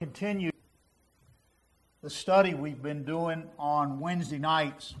continue the study we've been doing on Wednesday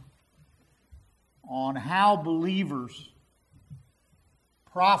nights on how believers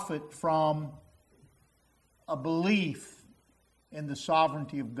profit from a belief in the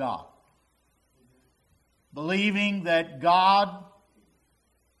sovereignty of God. Believing that God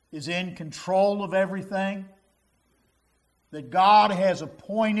is in control of everything, that God has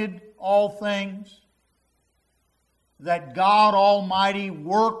appointed all things, that God Almighty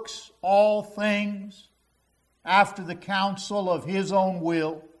works all things after the counsel of His own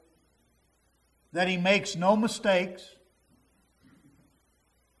will, that He makes no mistakes,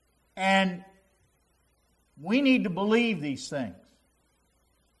 and we need to believe these things.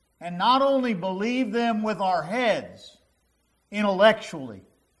 And not only believe them with our heads, intellectually,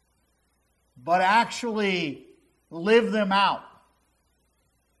 but actually live them out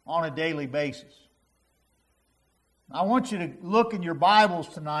on a daily basis. I want you to look in your Bibles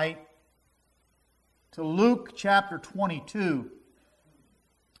tonight to Luke chapter 22.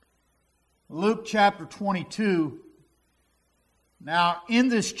 Luke chapter 22. Now, in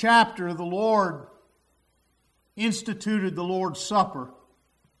this chapter, the Lord instituted the Lord's Supper,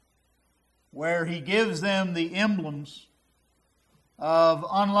 where He gives them the emblems of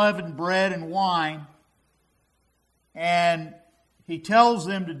unleavened bread and wine, and He tells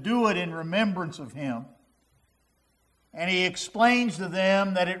them to do it in remembrance of Him. And He explains to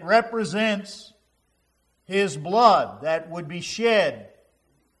them that it represents His blood that would be shed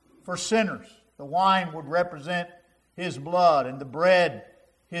for sinners. The wine would represent His blood, and the bread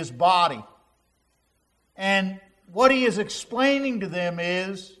His body. And what He is explaining to them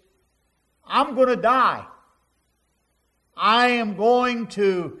is, I'm going to die. I am going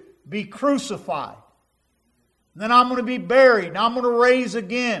to be crucified. Then I'm going to be buried, and I'm going to raise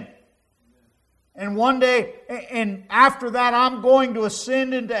again. And one day, and after that, I'm going to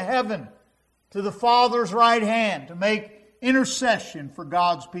ascend into heaven to the Father's right hand to make intercession for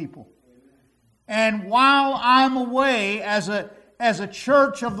God's people. And while I'm away as a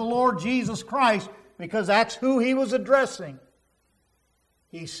church of the Lord Jesus Christ, because that's who He was addressing,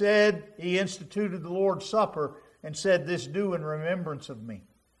 He said, He instituted the Lord's Supper and said, "This do in remembrance of me."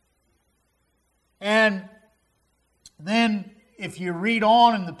 And then, if you read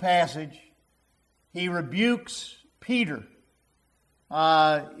on in the passage, He rebukes Peter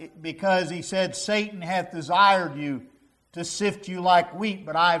because he said, "Satan hath desired you to sift you like wheat,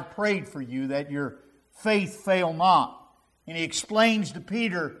 but I have prayed for you that your faith fail not." And He explains to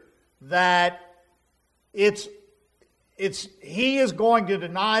Peter that he is going to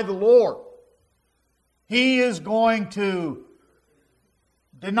deny the Lord. He is going to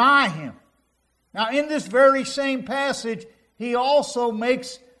deny Him. Now, in this very same passage, He also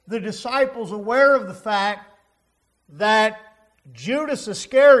makes the disciples aware of the fact that Judas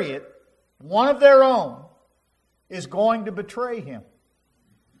Iscariot, one of their own, is going to betray Him.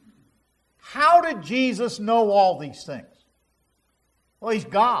 How did Jesus know all these things? Well, He's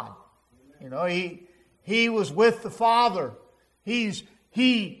God. You know, He was with the Father.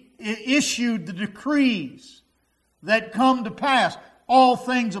 He issued the decrees that come to pass. All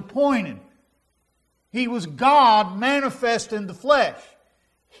things appointed. He was God manifest in the flesh.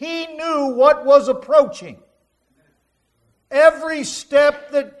 He knew what was approaching. Every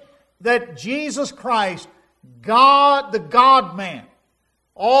step that Jesus Christ, God, the God-man,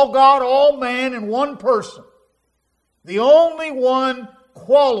 all God, all man in one person, the only one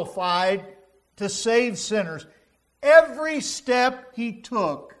qualified to save sinners, every step He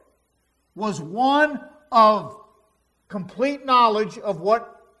took was one of complete knowledge of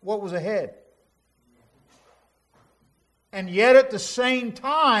what was ahead. And yet at the same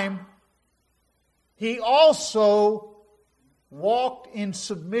time, He also walked in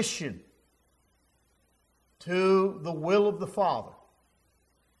submission to the will of the Father.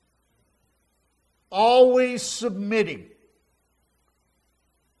 Always submitting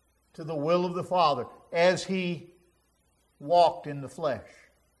to the will of the Father as He walked in the flesh.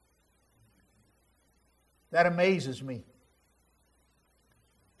 That amazes me.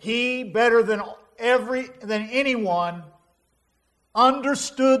 He, better than anyone,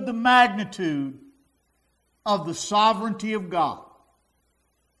 understood the magnitude of the sovereignty of God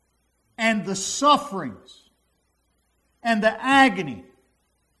and the sufferings and the agony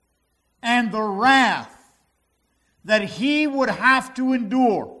and the wrath that He would have to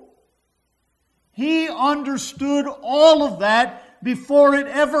endure. He understood all of that before it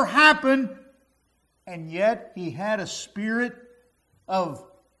ever happened, and yet He had a spirit of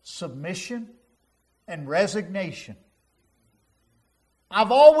submission and resignation.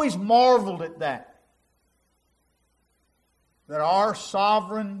 I've always marveled at that. that our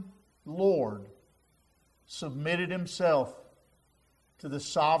sovereign Lord submitted Himself to the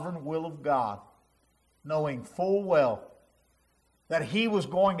sovereign will of God, knowing full well that He was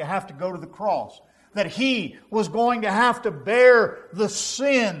going to have to go to the cross, that He was going to have to bear the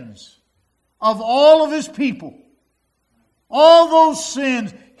sins of all of His people. All those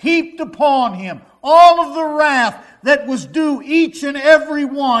sins heaped upon Him, all of the wrath that was due each and every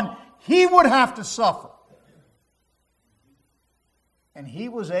one, He would have to suffer. And He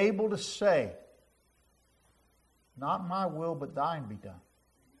was able to say, not my will, but thine be done.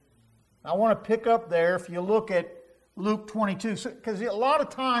 I want to pick up there, if you look at Luke 22, because a lot of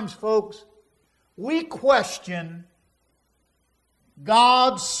times, folks, we question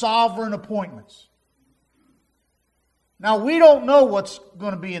God's sovereign appointments. Now, we don't know what's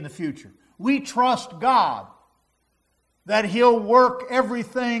going to be in the future. We trust God that He'll work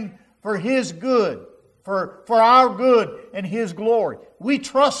everything for His good, for our good and His glory. We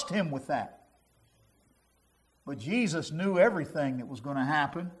trust Him with that. But Jesus knew everything that was going to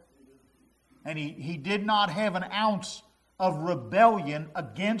happen. And He did not have an ounce of rebellion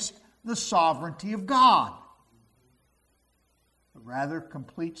against the sovereignty of God, but rather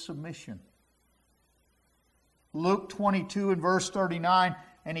complete submission. Luke 22 and verse 39,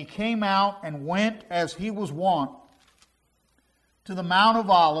 and He came out and went as He was wont to the Mount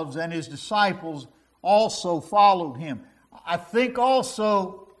of Olives, and His disciples also followed Him. I think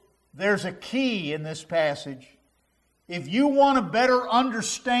also there's a key in this passage. If you want to better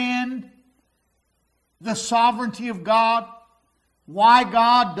understand the sovereignty of God, why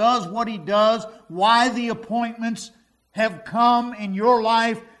God does what He does, why the appointments have come in your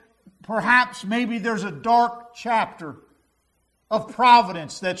life, perhaps maybe there's a dark chapter of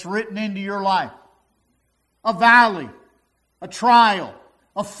providence that's written into your life. A valley, a trial,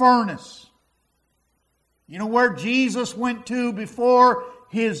 a furnace. You know where Jesus went to before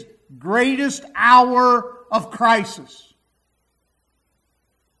His greatest hour of crisis?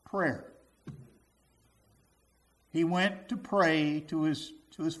 Prayer. He went to pray to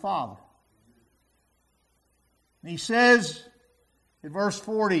his Father. And He says in verse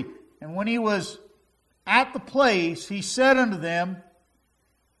 40, and when He was at the place, He said unto them,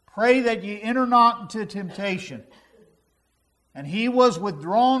 pray that ye enter not into temptation. And He was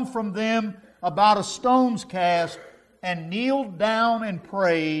withdrawn from them about a stone's cast, and kneeled down and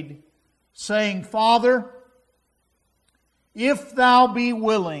prayed, saying, Father, if Thou be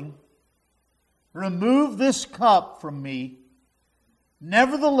willing, remove this cup from me.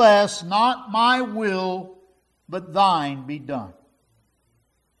 Nevertheless, not my will, but Thine be done.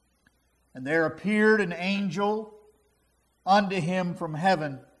 And there appeared an angel unto him from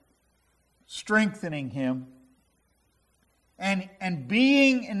heaven, strengthening him. And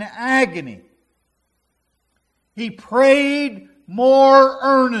being in agony, he prayed more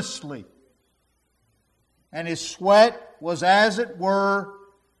earnestly. And his sweat was as it were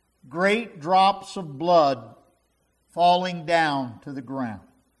great drops of blood falling down to the ground.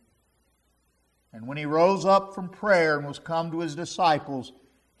 And when he rose up from prayer and was come to his disciples,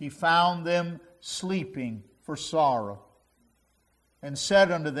 he found them sleeping for sorrow, and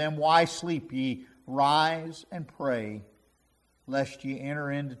said unto them, why sleep ye? Rise and pray, lest ye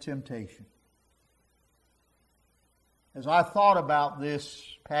enter into temptation. As I thought about this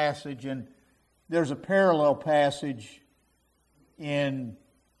passage, and there's a parallel passage in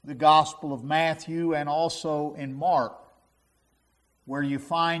the Gospel of Matthew and also in Mark, where you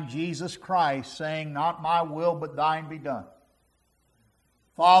find Jesus Christ saying, not my will, but thine be done.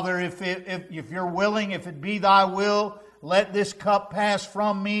 Father, if you're willing, if it be thy will, let this cup pass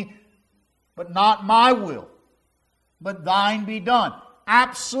from me, but not my will, but thine be done.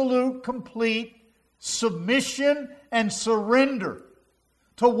 Absolute, complete submission and surrender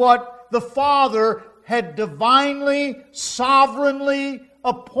to what the Father had divinely, sovereignly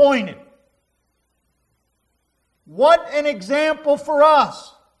appointed. What an example for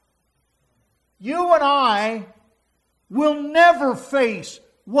us. You and I will never face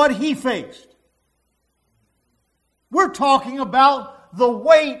what He faced. We're talking about the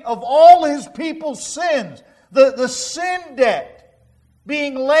weight of all His people's sins, the sin debt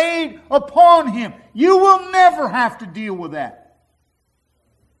being laid upon Him. You will never have to deal with that.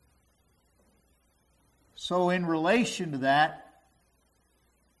 So in relation to that,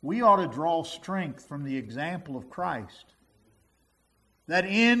 we ought to draw strength from the example of Christ. That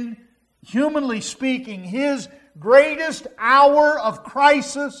in, humanly speaking, His greatest hour of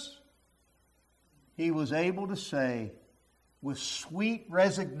crisis, He was able to say with sweet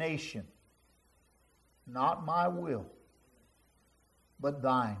resignation, not my will, but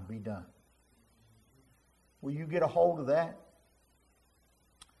thine be done. Will you get a hold of that?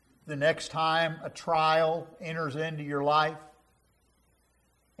 the next time a trial enters into your life,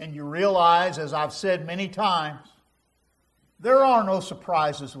 and you realize, as I've said many times, there are no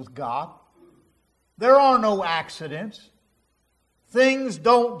surprises with God. There are no accidents. Things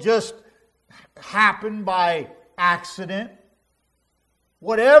don't just happen by accident.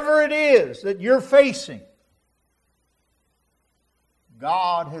 Whatever it is that you're facing,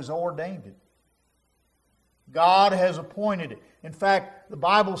 God has ordained it. God has appointed it. In fact, the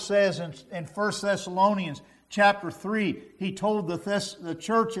Bible says in 1 Thessalonians chapter 3, He told the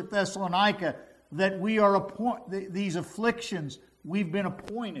church at Thessalonica that we are these afflictions, we've been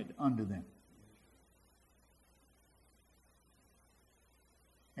appointed unto them.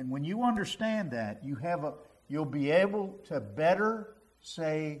 And when you understand that, you'll be able to better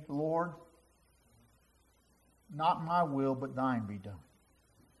say, Lord, not my will, but thine be done.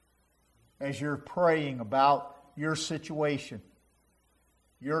 As you're praying about your situation,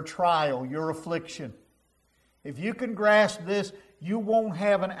 your trial, your affliction. If you can grasp this, you won't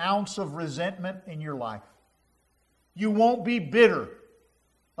have an ounce of resentment in your life. You won't be bitter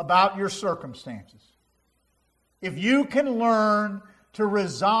about your circumstances. If you can learn to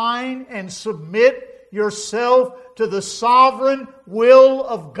resign and submit yourself to the sovereign will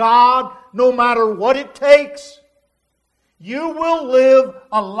of God, no matter what it takes, you will live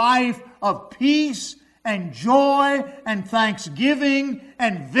a life of peace and joy and thanksgiving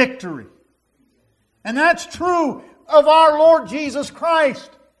and victory. And that's true of our Lord Jesus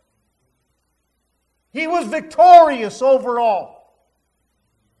Christ. He was victorious over all.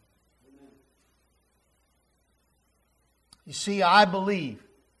 You see, I believe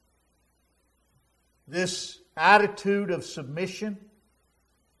this attitude of submission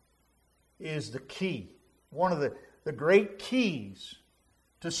is the key, one of the great keys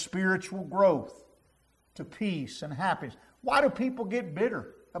to spiritual growth, to peace and happiness. Why do people get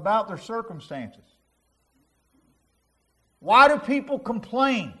bitter about their circumstances? Why do people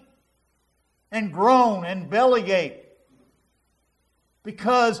complain and groan and bellyache?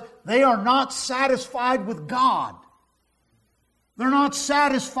 Because they are not satisfied with God. They're not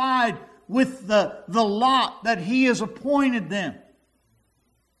satisfied with the lot that He has appointed them.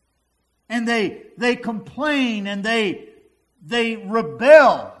 And they complain and they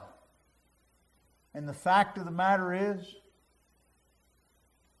rebel. And the fact of the matter is,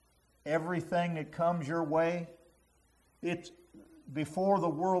 everything that comes your way, it's before the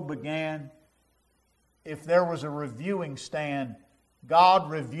world began, if there was a reviewing stand, God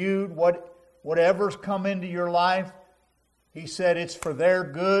reviewed whatever's come into your life. He said it's for their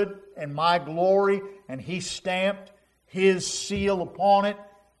good and my glory, and He stamped His seal upon it,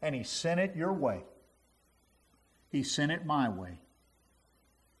 and He sent it your way. He sent it my way.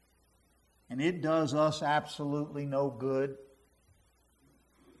 And it does us absolutely no good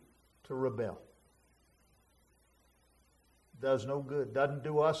to rebel. Does no good. Doesn't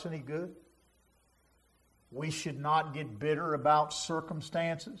do us any good. We should not get bitter about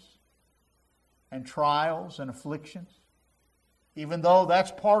circumstances and trials and afflictions, even though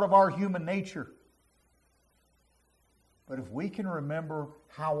that's part of our human nature. But if we can remember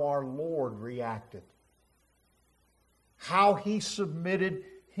how our Lord reacted, how He submitted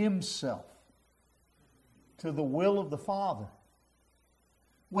Himself to the will of the Father,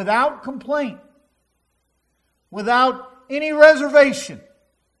 without complaint, without any reservation.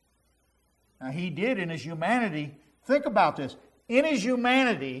 Now, He did in His humanity. Think about this. In His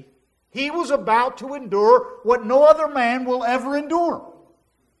humanity, He was about to endure what no other man will ever endure.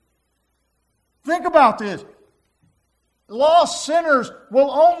 Think about this. Lost sinners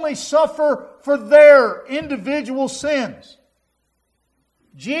will only suffer for their individual sins.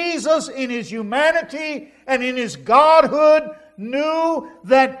 Jesus, in His humanity and in His godhood, knew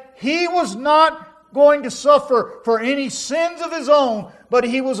that He was not going to suffer for any sins of His own, but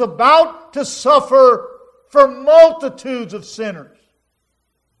He was about to suffer for multitudes of sinners,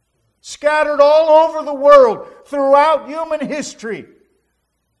 scattered all over the world, throughout human history.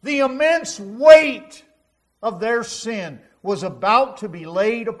 The immense weight of their sin was about to be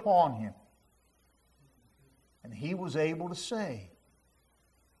laid upon Him. And He was able to say,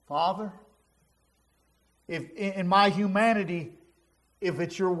 Father, if in my humanity, if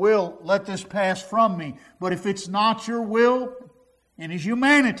it's your will, let this pass from me. But if it's not your will, in His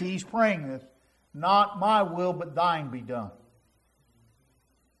humanity, He's praying this, not my will, but thine be done.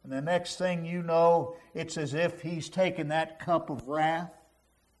 And the next thing you know, it's as if He's taken that cup of wrath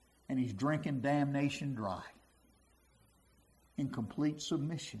and He's drinking damnation dry in complete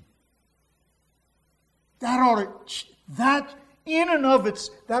submission. That ought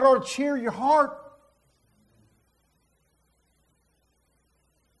to cheer your heart.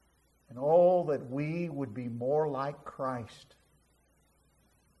 will that we would be more like Christ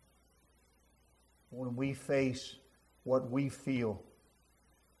when we face what we feel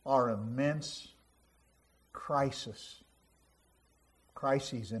are immense crises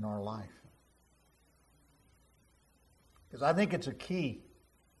in our life. Because I think it's a key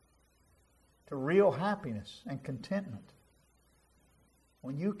to real happiness and contentment.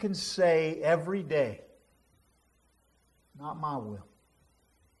 When you can say every day, not my will,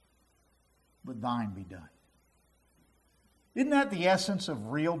 but thine be done. Isn't that the essence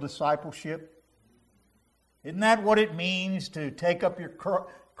of real discipleship? Isn't that what it means to take up your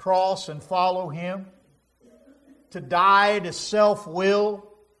cross and follow Him? To die to self-will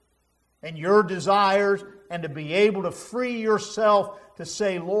and your desires, and to be able to free yourself to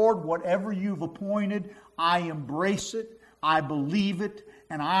say, Lord, whatever you've appointed, I embrace it, I believe it,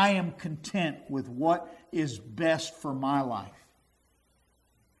 and I am content with what is best for my life.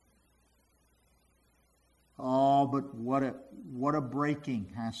 Oh, but what a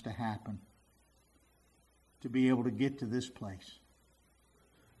breaking has to happen to be able to get to this place.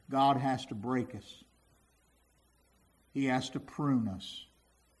 God has to break us. He has to prune us.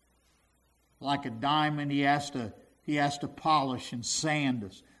 Like a diamond, He has to polish and sand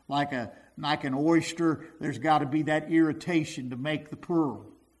us. Like an oyster, there's got to be that irritation to make the pearl.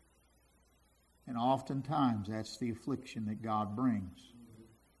 And oftentimes that's the affliction that God brings.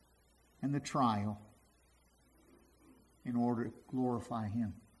 And the trial in order to glorify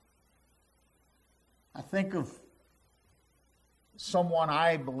Him. I think of someone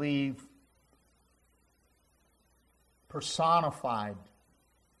I believe personified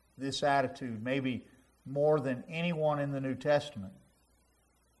this attitude maybe more than anyone in the New Testament.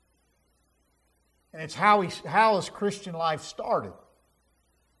 And it's how his Christian life started.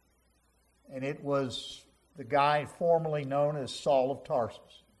 And it was the guy formerly known as Saul of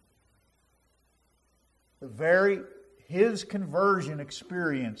Tarsus. His conversion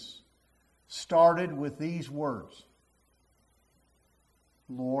experience started with these words: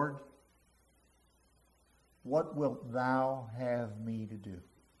 Lord, what wilt thou have me to do?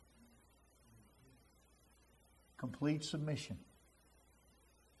 Complete submission.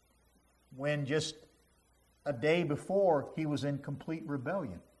 When just a day before he was in complete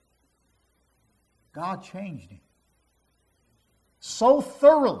rebellion. God changed him so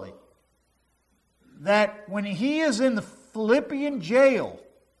thoroughly that when he is in the Philippian jail,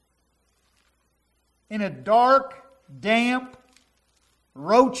 in a dark, damp,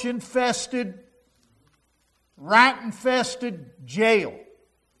 roach-infested, rat-infested jail,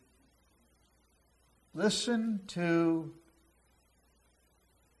 listen to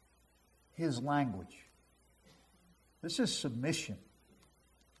his language. This is submission.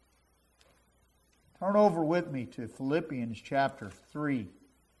 Turn over with me to Philippians chapter 3.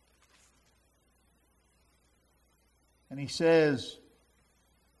 And he says,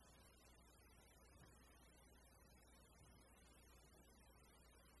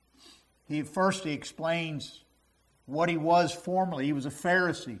 he explains what he was formerly. He was a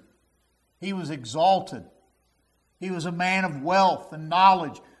Pharisee. He was exalted. He was a man of wealth and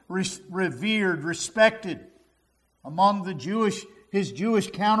knowledge, revered, respected among his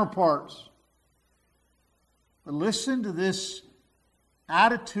Jewish counterparts. But listen to this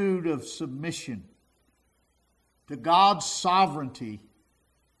attitude of submission to God's sovereignty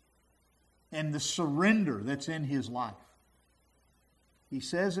and the surrender that's in his life. He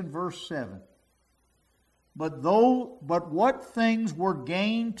says in verse 7, But what things were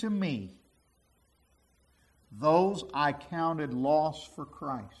gain to me, those I counted loss for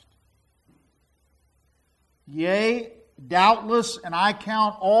Christ. Yea, doubtless, and I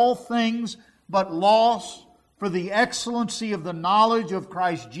count all things but loss for the excellency of the knowledge of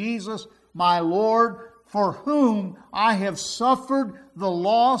Christ Jesus, my Lord, for whom I have suffered the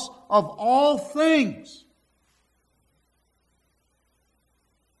loss of all things,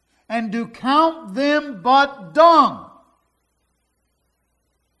 and do count them but dung,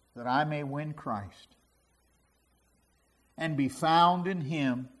 that I may win Christ, and be found in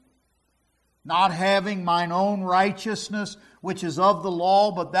Him, not having mine own righteousness, which is of the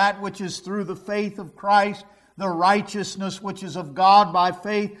law, but that which is through the faith of Christ, the righteousness which is of God by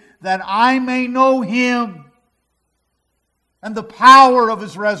faith, that I may know Him, and the power of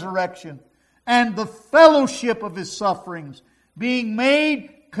His resurrection, and the fellowship of His sufferings, being made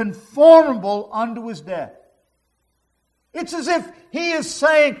conformable unto His death. It's as if he is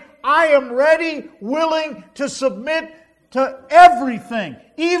saying, I am ready, willing to submit to everything,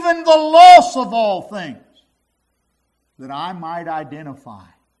 even the loss of all things, that I might identify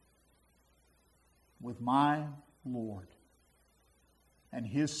with my Lord and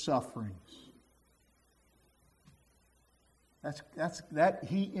His sufferings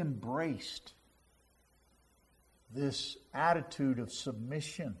He embraced this attitude of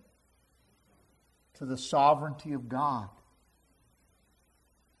submission to the sovereignty of God.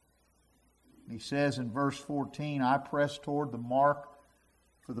 He says in verse 14, I press toward the mark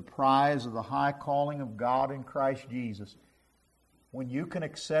for the prize of the high calling of God in Christ Jesus. When you can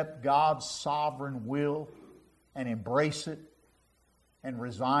accept God's sovereign will and embrace it and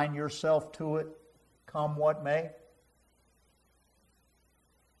resign yourself to it, come what may,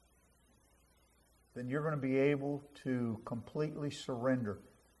 then you're going to be able to completely surrender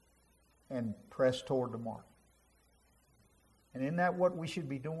and press toward the mark. And isn't that what we should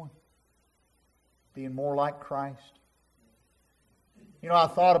be doing? Being more like Christ. You know, I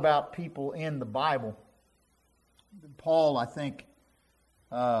thought about people in the Bible. Paul, I think,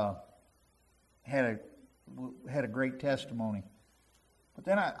 had a great testimony. But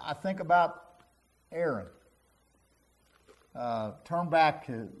then I think about Aaron. Turn back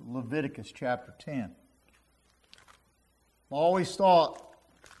to Leviticus chapter 10. I always thought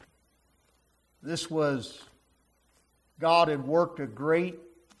God had worked a great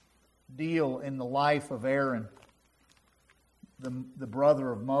deal in the life of Aaron, the brother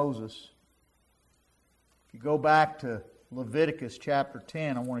of Moses. If you go back to Leviticus chapter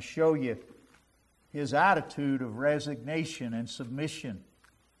 10, I want to show you his attitude of resignation and submission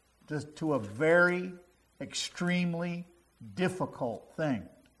to a very extremely difficult thing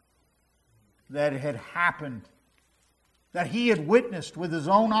that had happened, that he had witnessed with his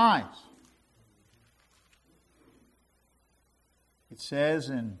own eyes. It says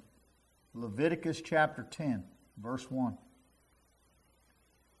in Leviticus chapter 10, verse 1,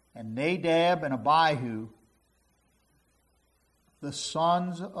 and Nadab and Abihu, the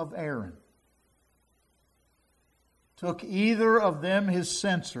sons of Aaron, took either of them his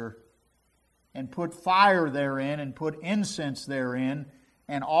censer and put fire therein and put incense therein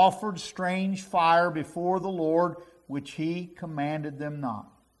and offered strange fire before the Lord, which he commanded them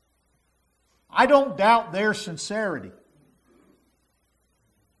not. I don't doubt their sincerity.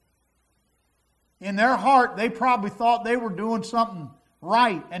 In their heart, they probably thought they were doing something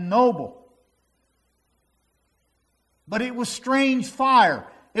right and noble. But it was strange fire.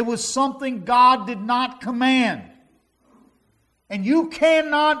 It was something God did not command. And you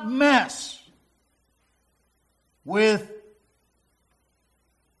cannot mess with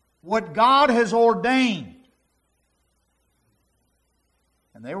what God has ordained.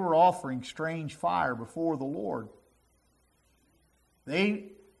 And they were offering strange fire before the Lord.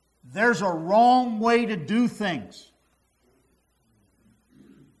 There's a wrong way to do things.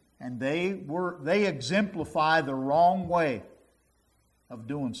 And they exemplify the wrong way of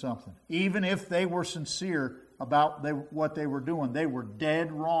doing something. Even if they were sincere about what they were doing, they were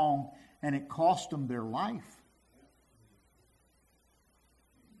dead wrong, and it cost them their life.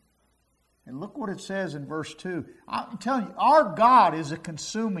 And look what it says in verse 2. I'm telling you, our God is a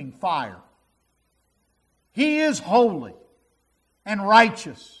consuming fire. He is holy and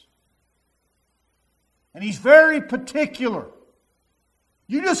righteous. And He's very particular.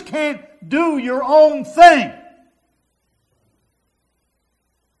 You just can't do your own thing.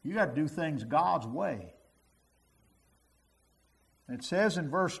 You got to do things God's way. And it says in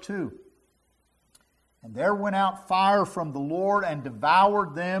verse 2, and there went out fire from the Lord and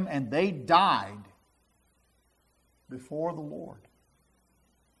devoured them, and they died before the Lord.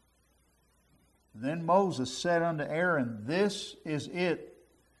 Then Moses said unto Aaron, this is it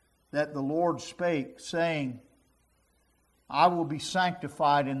that the Lord spake, saying, I will be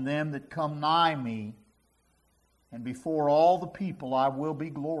sanctified in them that come nigh me, and before all the people I will be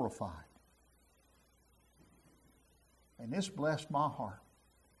glorified. And this blessed my heart.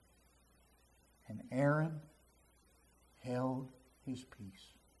 And Aaron held his peace.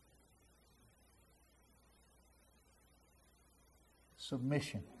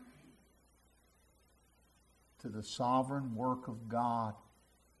 Submission to the sovereign work of God,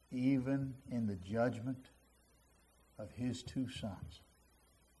 even in the judgment of His two sons.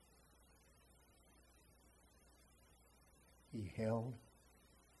 He held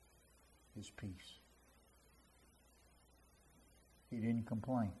his peace. He didn't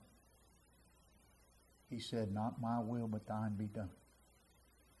complain. He said, not my will, but thine be done.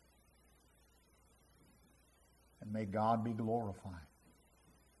 And may God be glorified.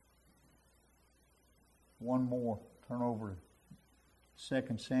 One more. Turn over to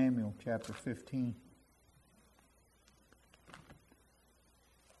 2 Samuel chapter 15.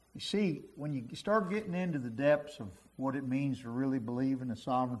 You see, when you start getting into the depths of what it means to really believe in the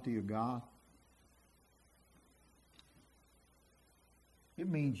sovereignty of God, it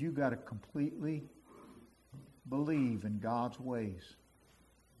means you got to completely believe in God's ways.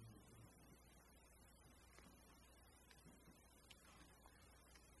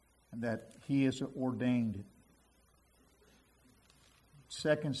 And that He has ordained it.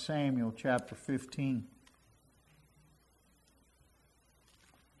 2 Samuel chapter 15.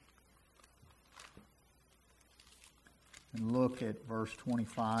 And look at verse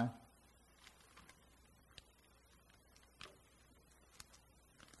 25.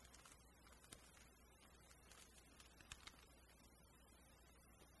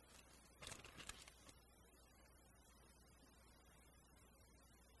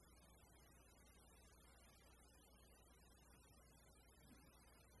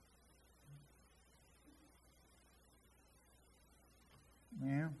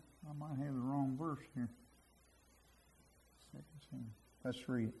 Yeah, I might have the wrong verse here. 2 Samuel. Let's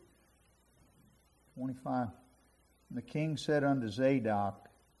read it. 25. And the king said unto Zadok,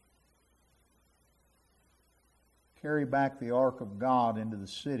 carry back the ark of God into the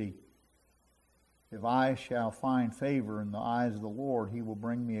city. If I shall find favor in the eyes of the Lord, He will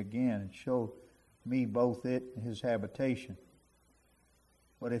bring me again and show me both it and His habitation.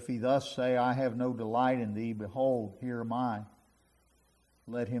 But if he thus say, I have no delight in thee, behold, here am I.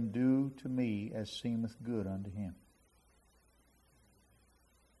 Let him do to me as seemeth good unto him.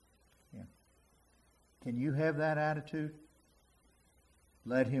 Yeah. Can you have that attitude?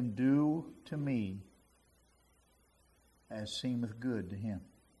 Let him do to me as seemeth good to him.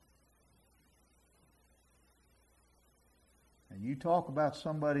 And you talk about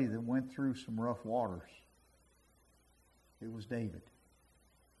somebody that went through some rough waters. It was David.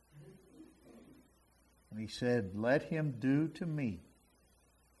 And he said, let him do to me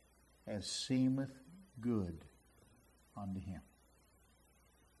as seemeth good unto him.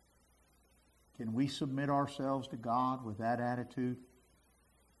 Can we submit ourselves to God with that attitude?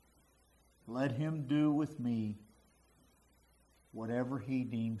 Let him do with me whatever he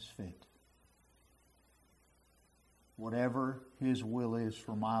deems fit. Whatever his will is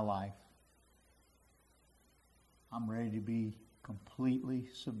for my life, I'm ready to be completely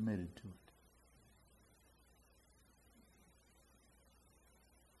submitted to it.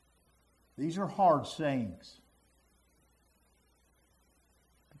 These are hard sayings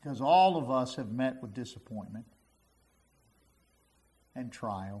because all of us have met with disappointment and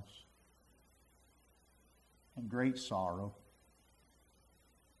trials and great sorrow.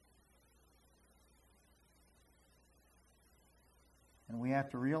 And we have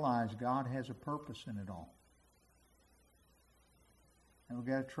to realize God has a purpose in it all. And we've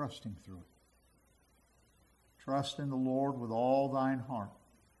got to trust Him through it. Trust in the Lord with all thine heart,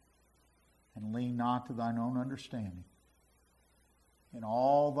 and lean not to thine own understanding. In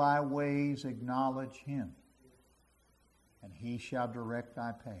all thy ways acknowledge Him, and He shall direct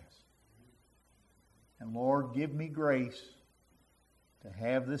thy paths. And Lord, give me grace to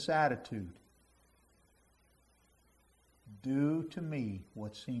have this attitude. Do to me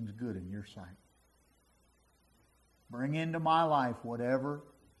what seems good in your sight. Bring into my life whatever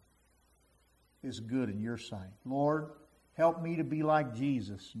is good in your sight. Lord, help me to be like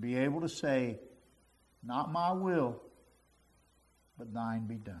Jesus, and be able to say, not my will, but thine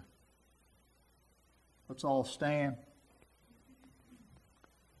be done. Let's all stand.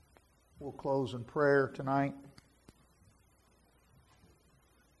 We'll close in prayer tonight.